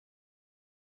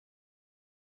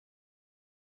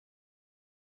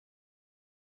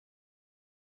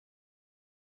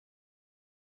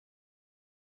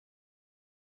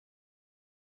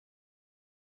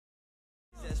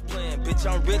Playing, bitch,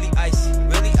 I'm really icy,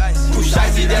 really icy. Who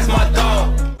shicey, that's my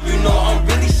dog. You know I'm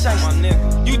really shicey, my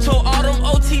nigga. You told all them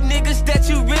OT niggas that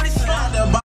you really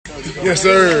shicey. Yes,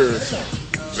 sir.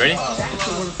 Ready?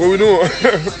 What we doing?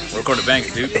 Record the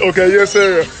bank, dude. Okay, yes,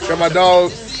 sir. Got my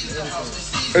dog.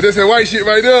 And this that white shit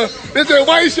right there. This that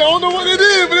white shit. I don't know what it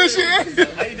is, but this shit.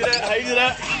 How you do that? How you do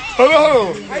that? Hold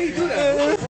on. How you do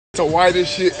that? It's the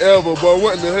whitest shit ever, bro.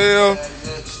 What in the hell?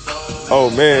 Oh,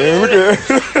 man. Look at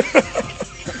that.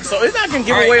 So is that gonna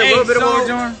give away a little bit of what we're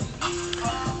doing?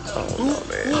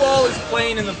 Who all is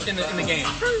playing in the game?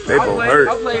 They both hurt.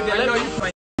 I'll play. I know you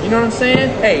play. You know what I'm saying?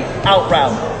 Hey, out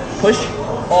route, push,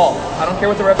 off. I don't care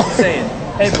what the refs are saying.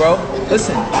 Hey, bro,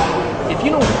 listen. If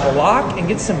you don't block and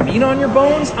get some meat on your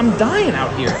bones, I'm dying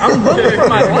out here. I'm running for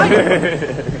my life.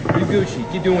 You Gucci,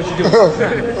 keep doing what you do.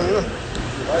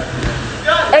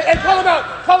 Hey, call him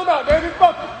out. Call him out, baby.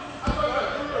 Fuck him.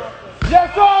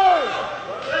 Yes, sir.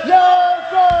 Yes,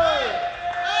 sir.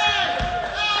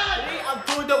 I'm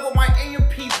doing up with my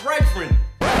A&P brethren.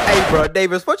 Hey, bro,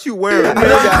 Davis, what you wearing?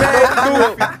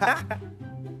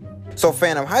 So,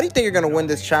 Phantom, how do you think you're gonna win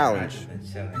this challenge?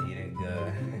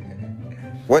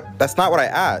 What? That's not what I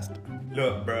asked.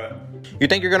 Look, bro. You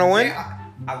think you're gonna win? Yeah,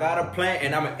 I got a plan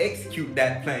and I'm gonna execute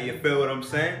that plan. You feel what I'm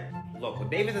saying? Look, what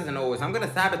Davis doesn't know is I'm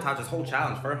gonna sabotage this whole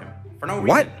challenge for him. For no reason.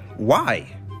 What? Why?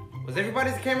 Was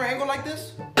everybody's camera angle like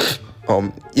this?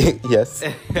 Yes.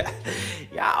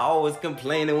 Y'all always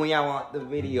complaining when y'all want the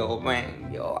video,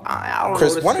 man. Yo, I don't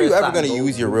Chris, know when are you ever gonna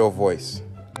use your real voice?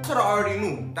 That's what I already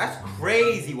knew. That's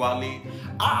crazy, Wally.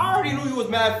 I already knew you was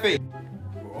mad fake.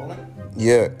 Rolling?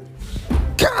 Yeah.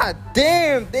 God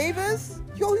damn, Davis.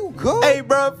 Yo, you good? Hey,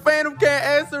 bro, Phantom can't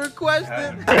answer a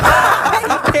question. He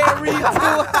can't read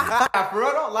too.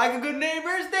 Bro, don't like a good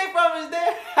neighbor. Stay from us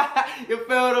there. You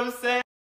feel what I'm saying?